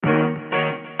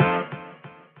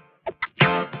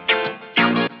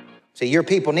See, your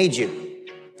people need you.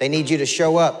 They need you to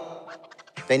show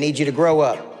up. They need you to grow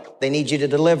up. They need you to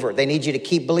deliver. They need you to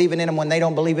keep believing in them when they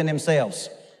don't believe in themselves.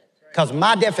 Because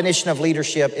my definition of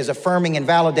leadership is affirming and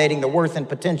validating the worth and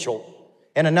potential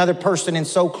in another person in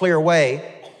so clear a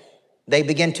way, they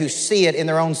begin to see it in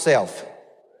their own self.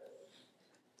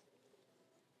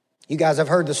 You guys have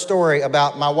heard the story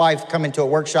about my wife coming to a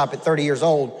workshop at 30 years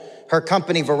old. Her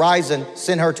company, Verizon,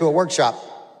 sent her to a workshop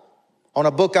on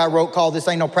a book I wrote called This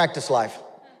Ain't No Practice Life.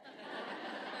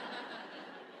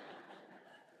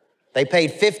 They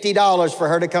paid $50 for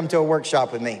her to come to a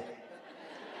workshop with me.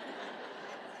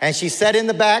 And she sat in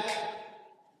the back,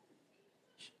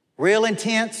 real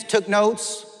intense, took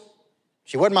notes.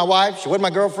 She wasn't my wife, she wasn't my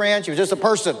girlfriend, she was just a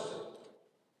person.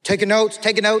 Taking notes,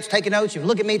 taking notes, taking notes. She would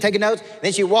look at me, taking notes.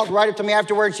 Then she walked right up to me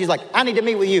afterwards. She's like, I need to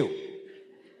meet with you.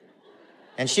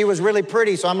 And she was really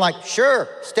pretty, so I'm like, sure,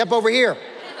 step over here.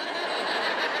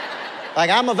 Like,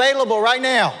 I'm available right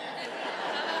now.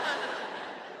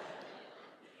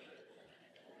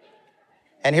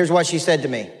 And here's what she said to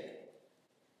me.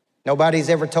 Nobody's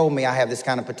ever told me I have this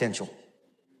kind of potential.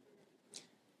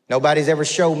 Nobody's ever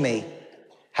showed me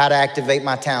how to activate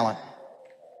my talent.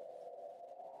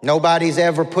 Nobody's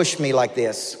ever pushed me like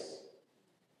this.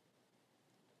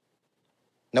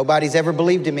 Nobody's ever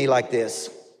believed in me like this.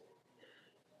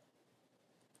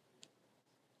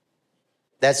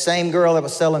 That same girl that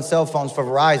was selling cell phones for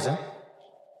Verizon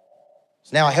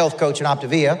is now a health coach in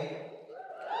Optavia.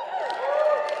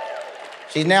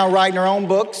 She's now writing her own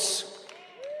books.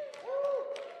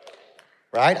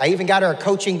 Right? I even got her a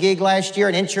coaching gig last year.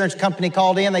 An insurance company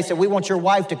called in. They said, we want your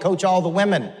wife to coach all the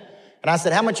women. And I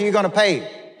said, how much are you going to pay?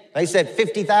 They said,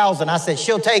 $50,000. I said,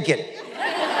 she'll take it.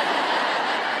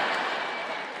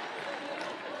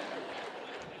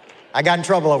 I got in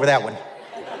trouble over that one.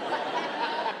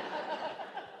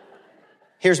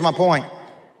 Here's my point.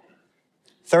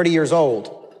 30 years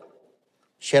old,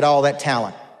 she had all that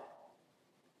talent,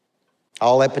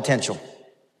 all that potential.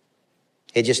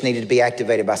 It just needed to be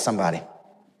activated by somebody.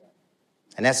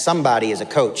 And that somebody is a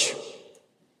coach.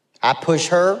 I push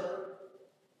her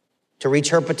to reach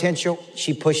her potential.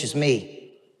 She pushes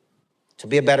me to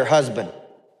be a better husband,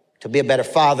 to be a better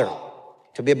father,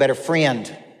 to be a better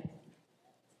friend,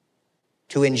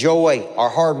 to enjoy our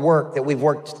hard work that we've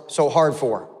worked so hard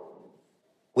for.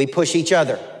 We push each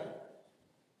other.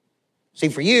 See,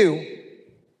 for you,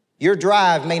 your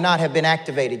drive may not have been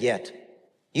activated yet.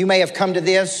 You may have come to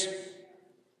this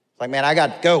like, man, I got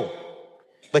to go.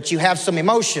 But you have some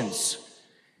emotions.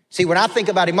 See, when I think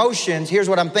about emotions, here's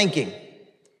what I'm thinking.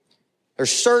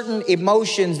 There's certain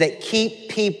emotions that keep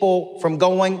people from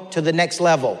going to the next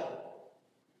level.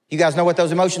 You guys know what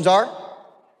those emotions are?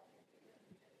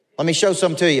 Let me show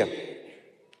some to you.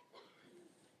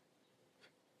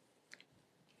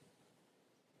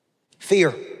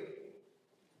 Fear.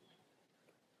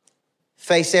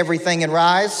 Face everything and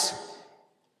rise.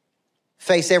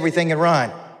 Face everything and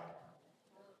run.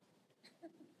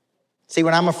 See,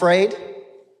 when I'm afraid,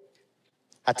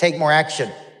 I take more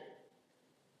action.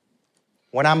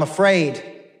 When I'm afraid,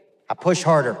 I push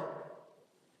harder.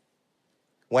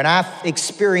 When I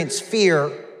experience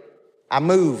fear, I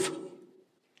move.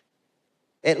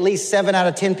 At least 7 out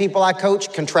of 10 people I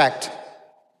coach contract.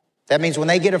 That means when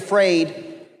they get afraid,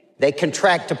 they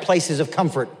contract to places of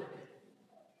comfort.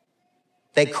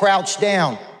 They crouch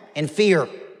down in fear.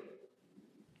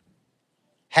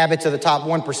 Habits of the top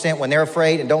 1% when they're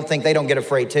afraid, and don't think they don't get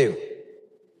afraid too.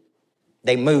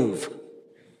 They move.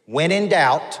 When in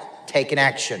doubt, take an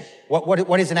action.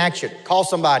 What is an action? Call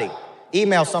somebody,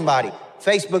 email somebody,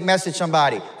 Facebook message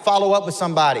somebody, follow up with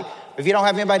somebody. If you don't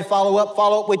have anybody to follow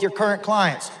up with your current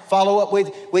clients, follow up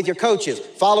with your coaches,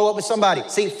 follow up with somebody.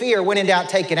 See, fear, when in doubt,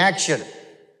 take an action.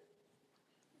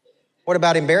 What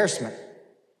about embarrassment?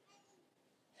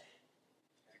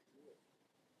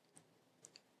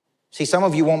 See, some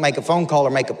of you won't make a phone call or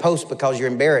make a post because you're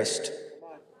embarrassed.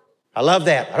 I love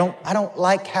that. I don't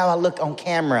like how I look on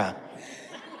camera.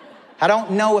 I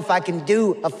don't know if I can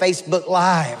do a Facebook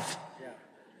Live.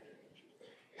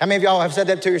 How many of y'all have said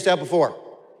that to yourself before?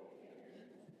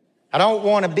 I don't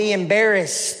want to be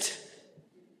embarrassed.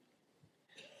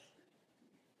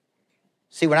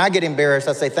 See, when I get embarrassed,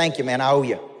 I say, thank you, man, I owe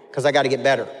you, because I got to get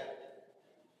better.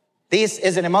 This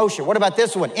is an emotion. What about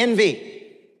this one? Envy.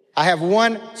 I have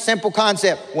one simple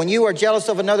concept. When you are jealous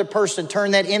of another person,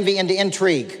 turn that envy into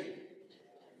intrigue.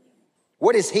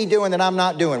 What is he doing that I'm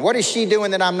not doing? What is she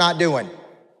doing that I'm not doing?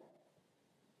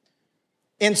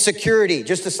 Insecurity,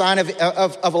 just a sign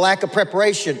of a lack of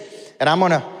preparation. And I'm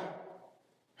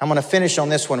gonna finish on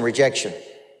this one, rejection.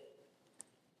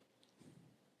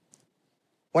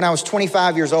 When I was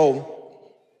 25 years old,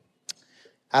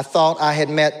 I thought I had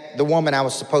met the woman I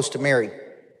was supposed to marry.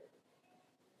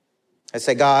 I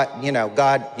said, God, you know.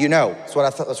 That's what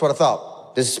I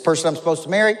thought. This is the person I'm supposed to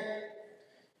marry.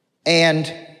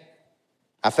 And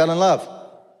I fell in love.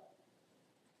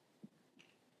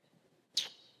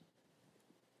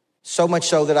 So much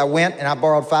so that I went and I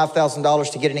borrowed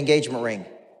 $5,000 to get an engagement ring.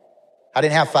 I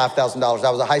didn't have $5,000. I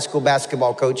was a high school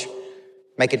basketball coach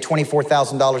making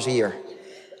 $24,000 a year.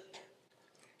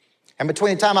 And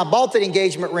between the time I bought the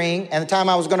engagement ring and the time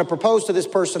I was going to propose to this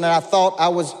person that I thought I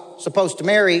was supposed to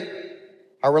marry,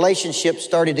 our relationship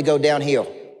started to go downhill.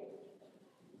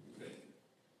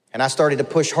 And I started to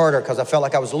push harder because I felt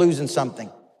like I was losing something.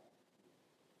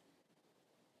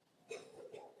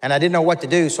 And I didn't know what to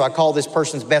do, so I called this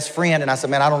person's best friend and I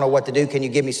said, man, I don't know what to do. Can you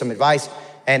give me some advice?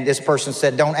 And this person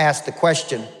said, don't ask the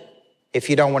question if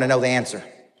you don't want to know the answer.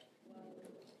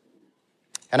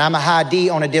 And I'm a high D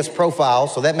on a DISC profile,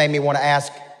 so that made me want to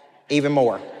ask even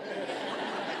more.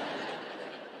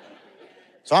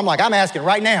 So I'm like, I'm asking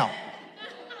right now.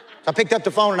 So I picked up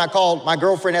the phone and I called my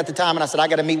girlfriend at the time and I said, I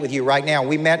got to meet with you right now.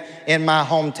 We met in my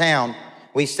hometown.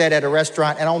 We sat at a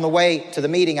restaurant, and on the way to the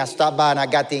meeting, I stopped by and I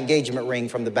got the engagement ring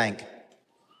from the bank.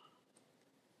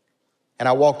 And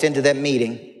I walked into that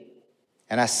meeting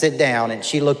and I sit down and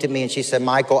she looked at me and she said,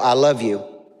 Michael, I love you,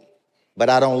 but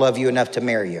I don't love you enough to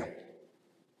marry you.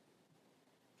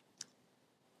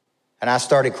 And I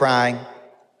started crying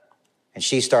and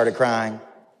she started crying.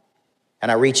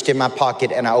 And I reached in my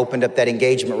pocket and I opened up that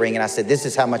engagement ring and I said, this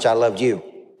is how much I loved you.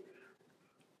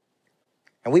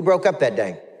 And we broke up that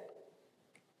day.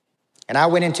 And I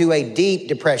went into a deep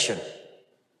depression.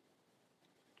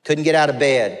 Couldn't get out of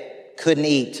bed, couldn't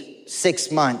eat,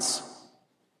 6 months.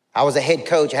 I was a head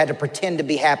coach. I had to pretend to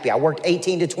be happy. I worked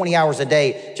 18 to 20 hours a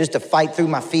day just to fight through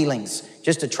my feelings,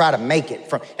 just to try to make it.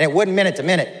 And it wasn't minute to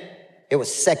minute. It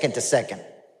was second to second.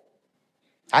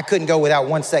 I couldn't go without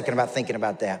 1 second about thinking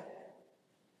about that.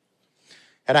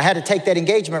 And I had to take that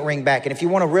engagement ring back. And if you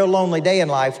want a real lonely day in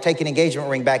life, take an engagement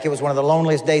ring back. It was one of the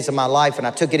loneliest days of my life. And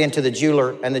I took it into the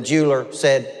jeweler, and the jeweler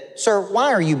said, sir,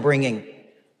 why are you bringing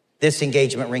this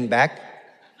engagement ring back?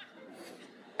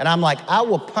 And I'm like, I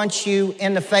will punch you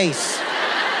in the face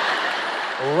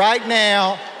right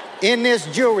now in this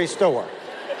jewelry store.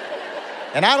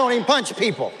 And I don't even punch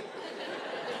people,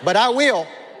 but I will.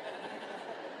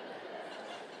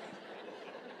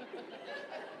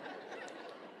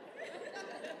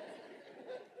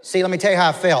 See, let me tell you how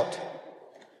I felt.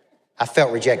 I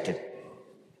felt rejected.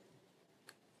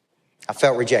 I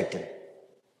felt rejected.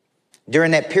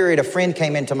 During that period, a friend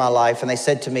came into my life and they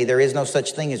said to me, there is no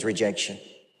such thing as rejection.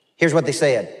 Here's what they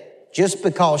said. Just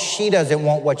because she doesn't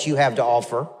want what you have to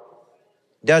offer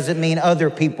doesn't mean other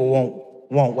people won't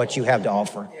want what you have to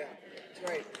offer. Yeah, that's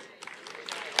right.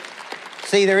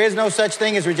 See, there is no such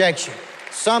thing as rejection.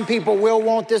 Some people will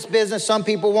want this business. Some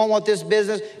people won't want this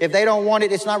business. If they don't want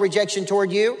it, it's not rejection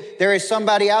toward you. There is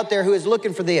somebody out there who is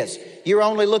looking for this. You're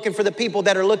only looking for the people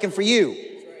that are looking for you.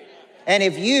 And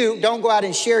if you don't go out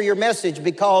and share your message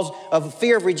because of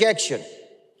fear of rejection,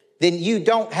 then you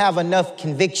don't have enough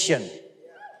conviction.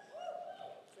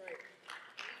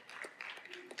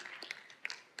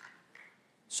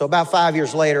 So about 5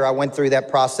 years later, I went through that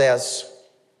process,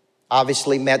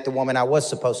 obviously met the woman I was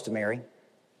supposed to marry.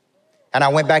 And I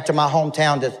went back to my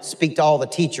hometown to speak to all the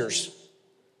teachers.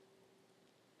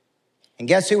 And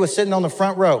guess who was sitting on the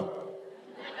front row?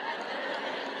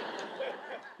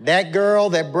 That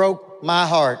girl that broke my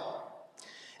heart.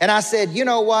 And I said, you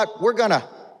know what?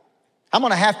 I'm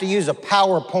gonna have to use a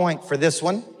PowerPoint for this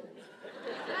one.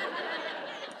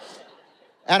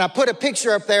 And I put a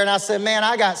picture up there and I said, man,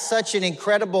 I got such an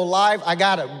incredible life. I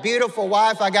got a beautiful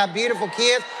wife. I got beautiful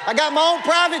kids. I got my own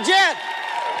private jet.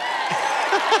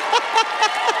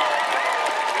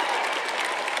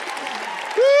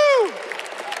 Woo!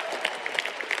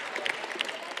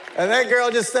 And that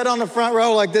girl just sat on the front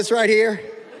row like this right here.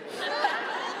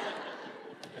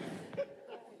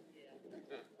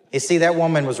 You see, that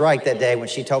woman was right that day when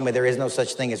she told me there is no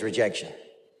such thing as rejection.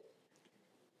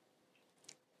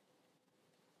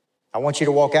 I want you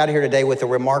to walk out of here today with a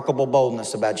remarkable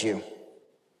boldness about you.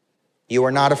 You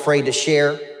are not afraid to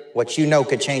share what you know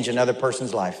could change another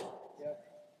person's life.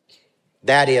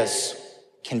 That is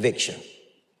conviction,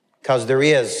 because there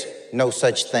is no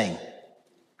such thing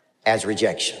as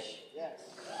rejection.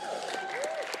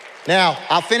 Now,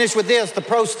 I'll finish with this, the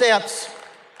pro steps.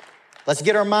 Let's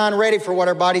get our mind ready for what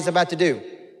our body's about to do.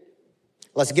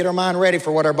 Let's get our mind ready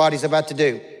for what our body's about to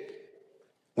do.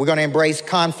 We're going to embrace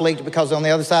conflict, because on the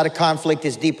other side of conflict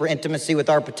is deeper intimacy with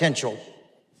our potential.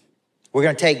 We're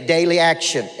going to take daily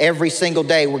action every single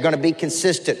day. We're going to be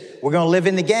consistent. We're going to live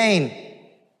in the game.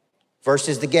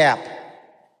 versus the gap.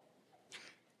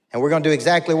 And we're going to do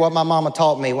exactly what my mama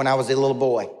taught me when I was a little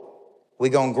boy.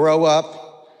 We're going to grow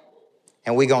up,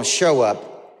 and we're going to show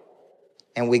up,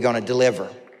 and we're going to deliver.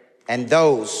 And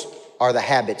those are the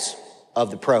habits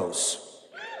of the pros.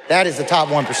 That is the top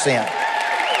 1%.